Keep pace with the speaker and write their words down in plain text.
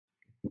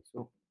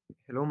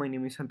Hello, my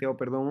name is Santiago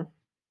Perdomo,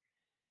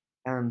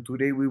 and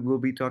today we will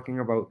be talking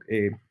about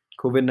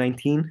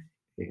COVID-19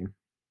 uh,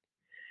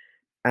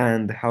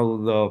 and how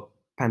the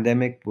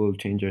pandemic will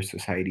change our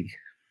society.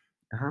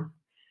 Uh-huh.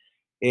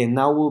 And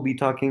now we'll be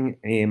talking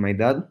my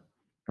dad.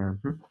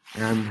 Uh-huh.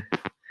 And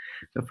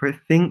the first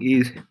thing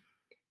is,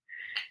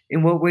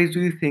 in what ways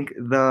do you think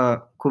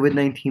the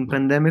COVID-19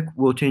 pandemic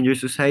will change our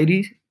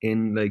society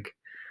in like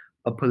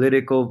a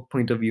political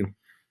point of view?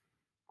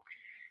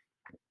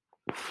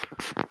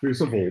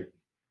 First of all,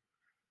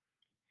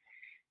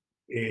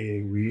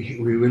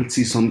 we will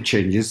see some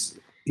changes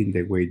in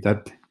the way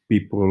that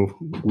people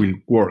will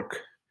work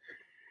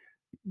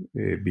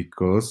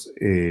because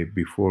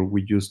before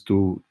we used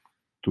to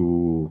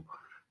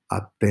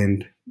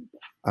attend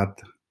at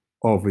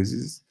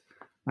offices,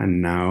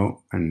 and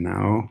now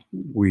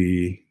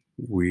we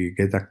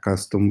get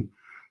accustomed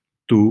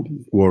to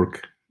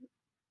work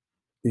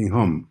in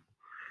home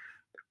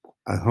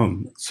at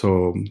home.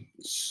 So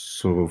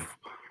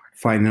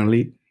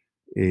finally,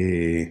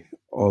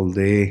 all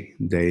the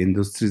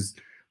industries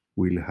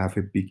will have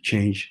a big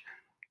change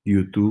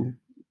due to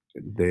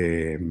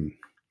the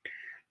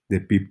the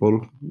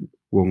people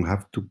won't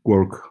have to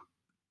work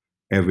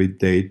every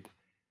day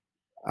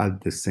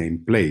at the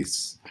same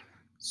place.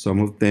 Some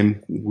of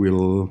them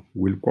will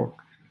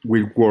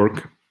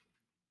work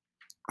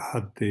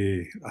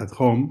at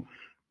home,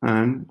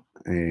 and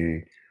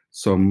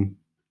some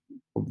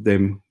of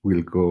them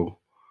will go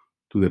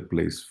to the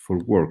place for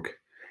work.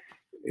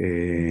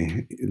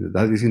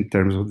 That is in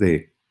terms of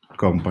the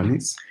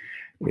companies,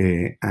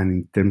 and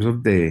in terms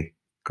of the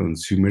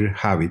consumer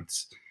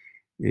habits,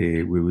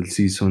 we will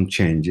see some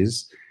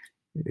changes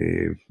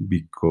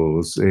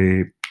because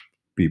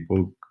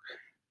people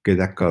get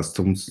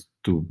accustomed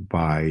to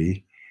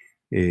buy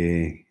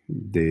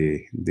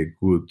the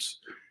goods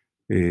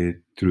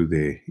through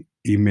the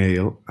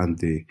email and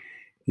the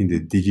in the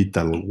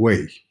digital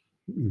way.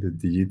 In the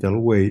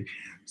digital way,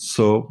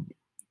 so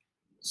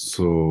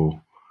so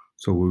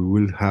so we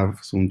will have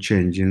some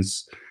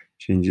changes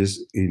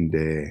in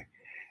the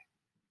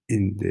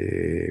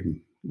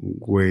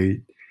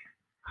way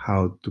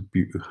how the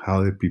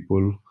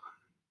people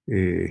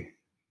uh,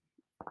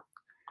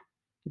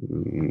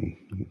 mm,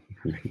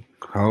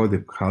 how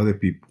the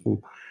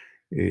people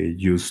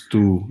used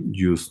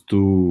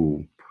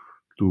to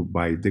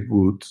buy the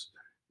goods,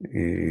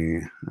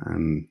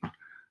 and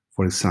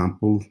for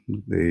example,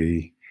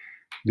 they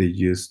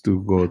used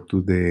to go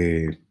to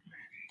the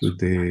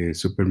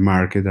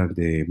supermarket and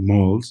the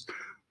malls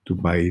to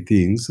buy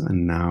things,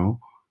 and now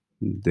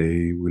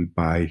they will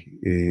buy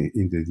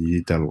in the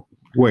digital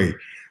way.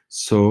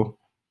 So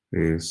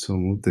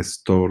some of the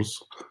stores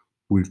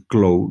will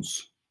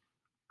close,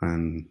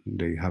 and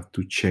they have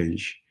to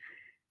change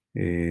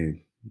uh,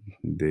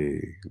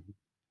 the,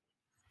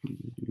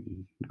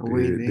 The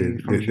way they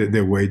function.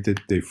 the way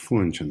that they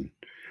function.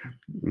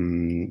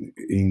 In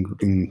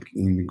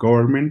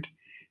government,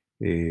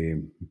 uh,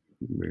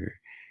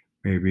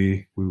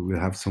 maybe we will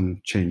have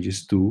some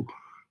changes too,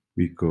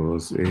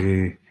 because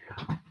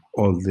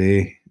all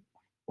the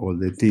all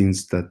the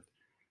things that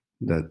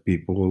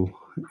people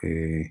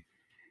uh,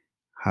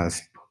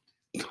 has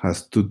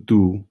has to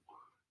do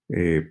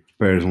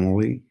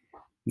personally,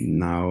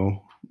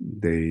 now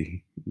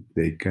they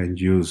can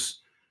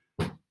use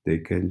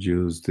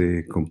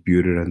the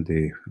computer and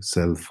the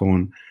cell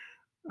phone,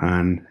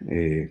 and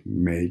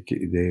make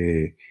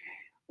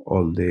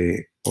all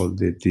the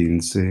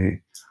things,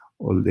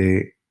 all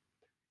the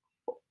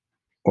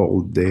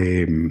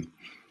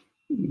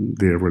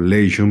the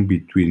relation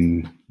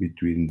between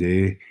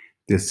the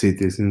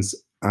citizens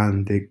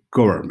and the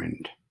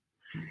government.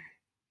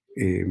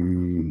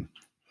 Um,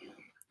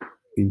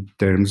 in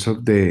terms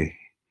of the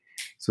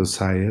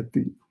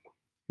society,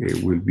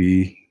 will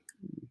be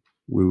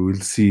we will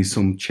see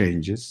some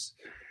changes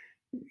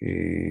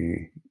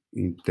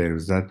in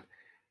terms that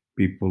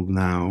people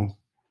now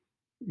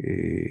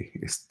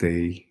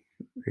stay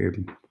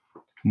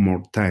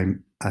more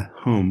time at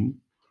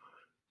home,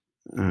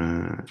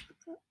 uh,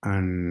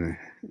 and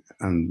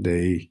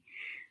they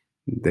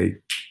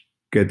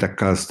get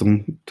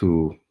accustomed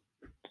to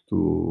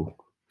do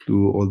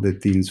all the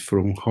things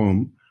from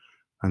home,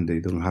 and they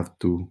don't have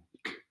to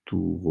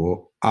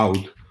go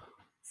out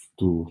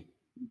to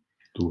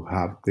to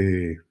have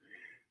the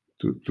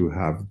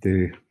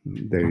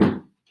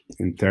the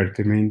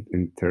entertainment,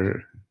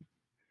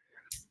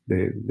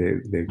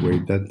 the way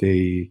that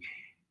they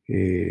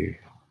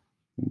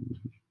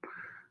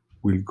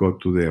will go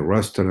to the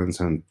restaurants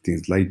and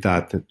things like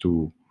that,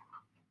 to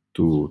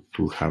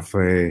have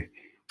a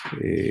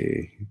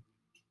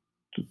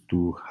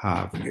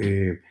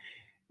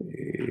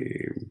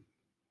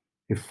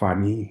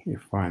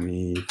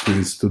funny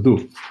things to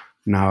do.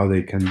 Now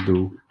they can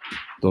do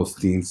those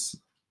things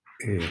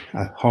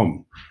at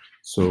home.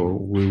 So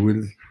we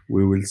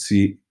will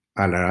see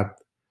a lot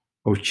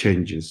of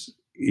changes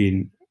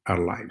in our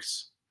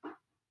lives.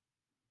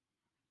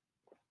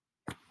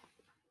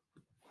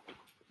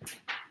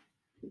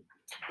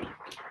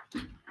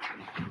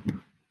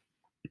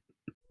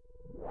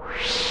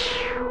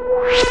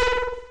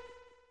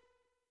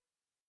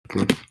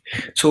 Good.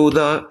 So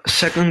the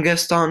second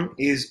guest on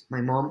is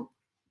my mom.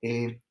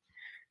 Uh,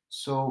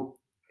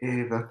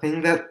 the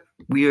thing that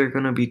we are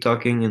gonna be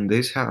talking in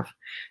this half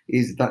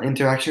is the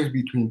interactions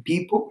between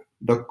people,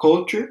 the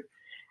culture,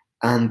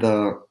 and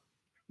the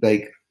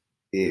like.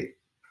 Uh,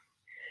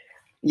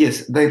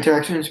 yes, the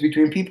interactions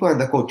between people and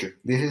the culture.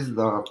 This is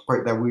the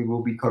part that we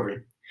will be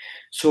covering.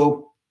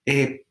 So,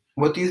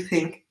 what do you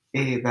think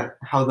that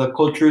how the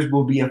cultures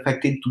will be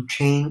affected to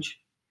change,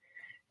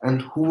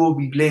 and who will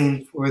be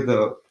blamed for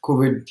the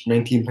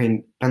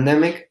COVID-19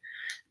 pandemic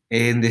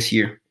in this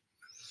year?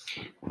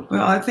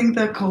 Well, I think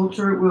that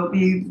culture will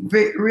be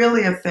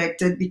really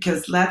affected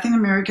because Latin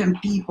American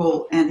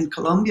people and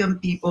Colombian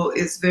people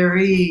is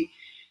very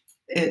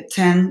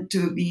tend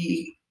to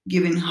be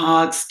giving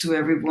hugs to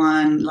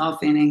everyone,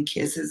 laughing and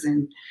kisses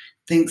and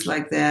things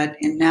like that.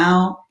 And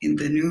now in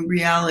the new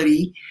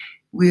reality,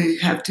 we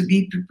have to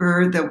be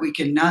prepared that we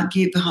cannot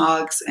give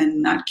hugs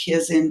and not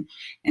kissing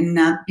and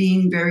not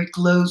being very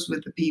close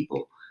with the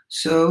people.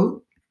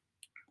 So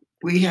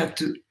we have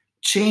to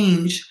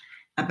change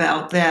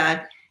about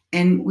that,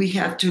 and we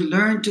have to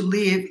learn to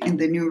live in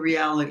the new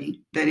reality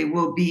that it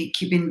will be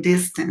keeping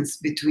distance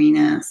between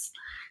us,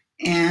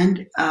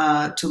 and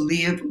to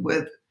live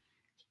with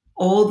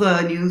all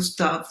the new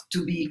stuff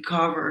to be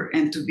covered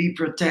and to be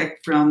protected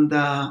from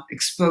the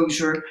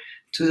exposure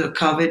to the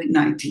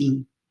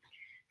COVID-19.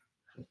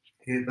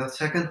 The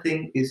second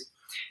thing is,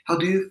 how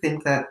do you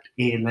think that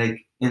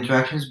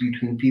interactions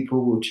between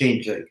people will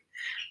change? Like,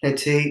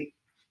 let's say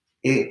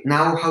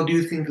now, how do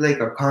you think like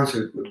a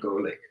concert would go?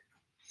 Like,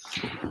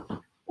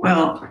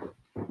 Well,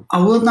 I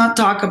will not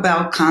talk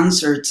about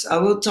concerts. I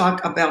will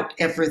talk about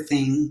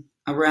everything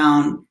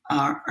around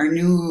our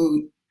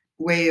new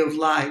way of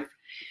life.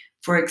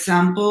 For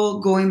example,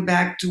 going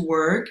back to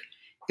work,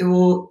 it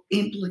will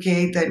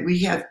implicate that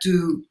we have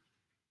to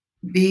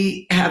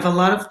be have a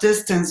lot of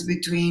distance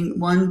between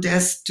one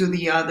desk to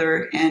the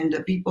other, and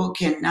the people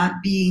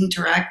cannot be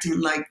interacting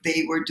like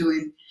they were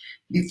doing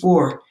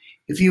before.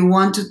 If you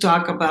want to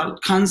talk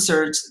about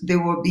concerts, they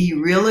will be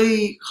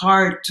really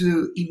hard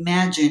to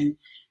imagine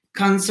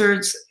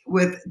concerts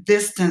with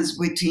distance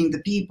between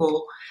the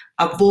people,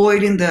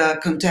 avoiding the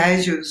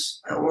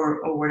contagious or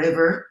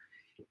whatever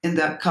in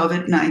the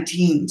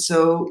COVID-19.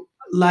 So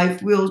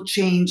life will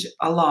change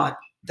a lot.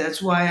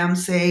 That's why I'm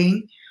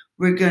saying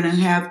we're going to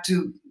have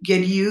to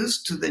get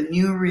used to the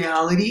new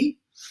reality,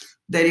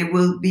 that it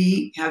will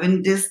be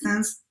having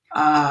distance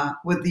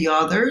with the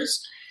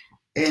others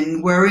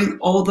and wearing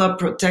all the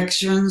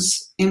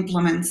protections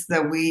implements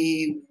that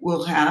we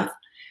will have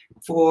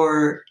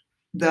for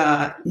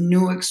the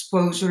new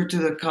exposure to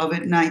the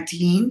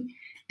COVID-19,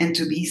 and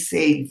to be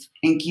safe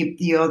and keep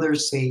the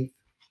others safe.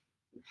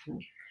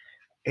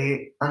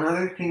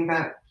 Another thing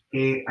that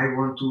I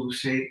want to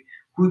say,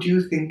 who do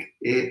you think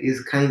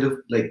is kind of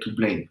like to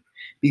blame?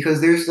 Because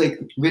there's like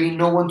really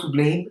no one to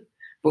blame,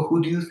 but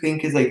who do you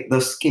think is like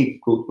the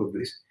scapegoat of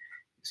this?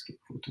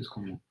 Scapegoat es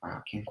como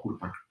a quien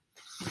culpa.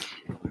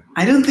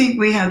 I don't think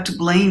we have to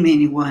blame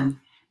anyone,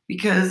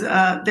 because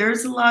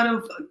there's a lot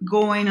of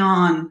going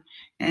on,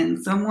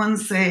 and someone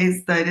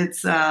says that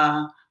it's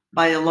a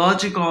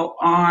biological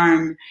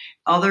arm,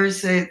 others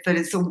say that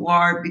it's a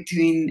war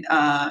between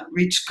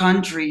rich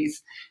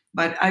countries,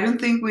 but I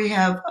don't think we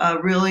have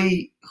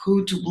really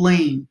who to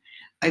blame.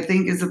 I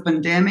think it's a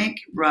pandemic,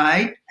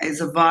 right?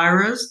 It's a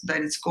virus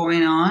that is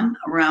going on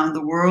around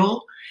the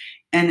world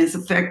and is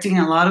affecting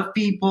a lot of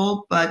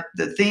people. But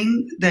the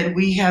thing that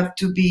we have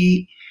to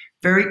be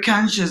very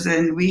conscious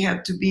and we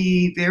have to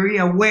be very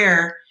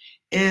aware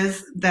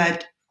is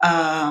that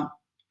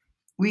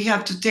we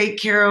have to take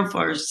care of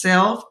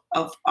ourselves,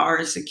 of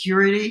our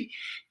security,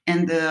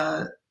 and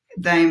the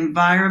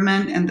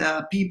environment and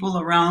the people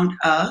around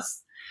us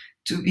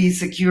to be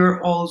secure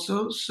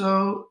also.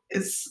 So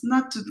it's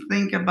not to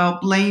think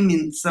about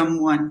blaming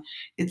someone.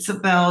 It's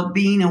about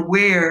being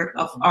aware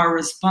of our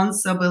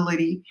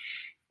responsibility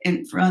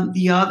in front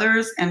the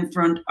others and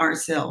front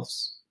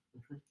ourselves.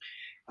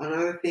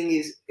 Another thing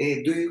is,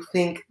 do you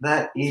think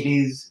that it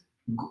is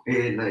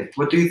like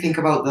what do you think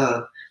about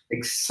the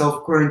like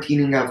self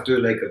quarantining after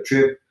like a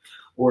trip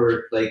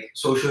or like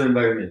social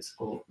environments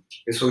or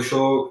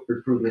social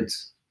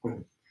recruitments,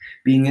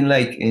 being in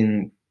like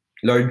in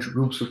large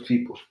groups of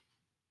people?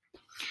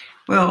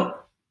 Well,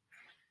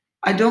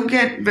 I don't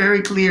get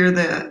very clear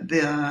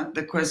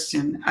the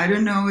question. I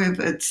don't know if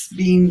it's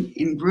being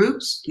in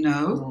groups.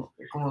 No.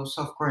 Como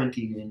self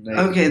quarantining. Like,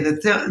 Okay,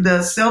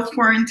 the self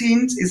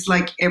quarantines is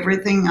like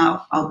everything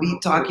I'll be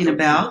talking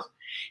about.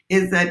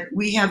 Is that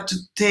we have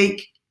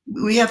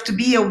to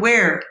be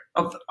aware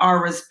of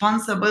our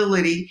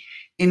responsibility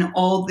in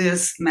all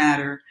this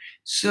matter.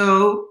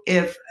 So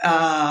if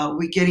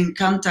we get in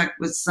contact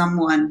with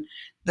someone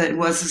that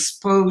was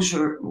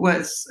exposure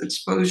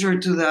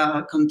to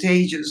the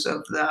contagious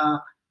of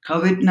the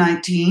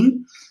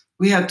COVID-19,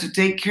 we have to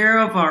take care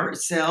of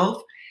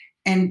ourselves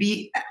and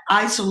be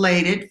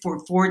isolated for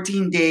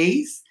 14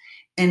 days,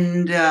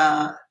 and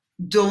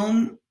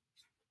don't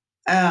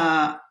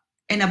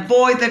and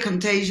avoid the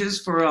contagious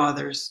for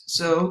others.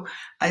 So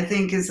I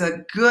think it's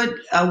a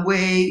good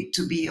way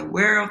to be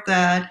aware of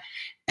that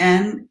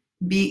and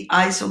be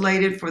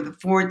isolated for the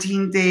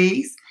 14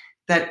 days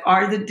that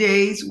are the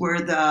days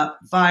where the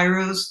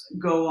virus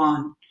go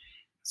on.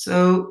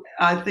 So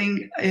I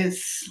think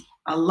it's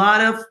a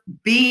lot of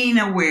being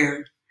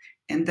aware,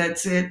 and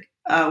that's it.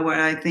 What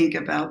I think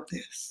about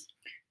this.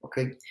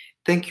 Okay.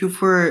 Thank you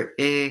for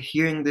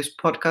hearing this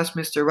podcast,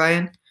 Mr.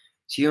 Ryan.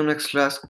 See you next class.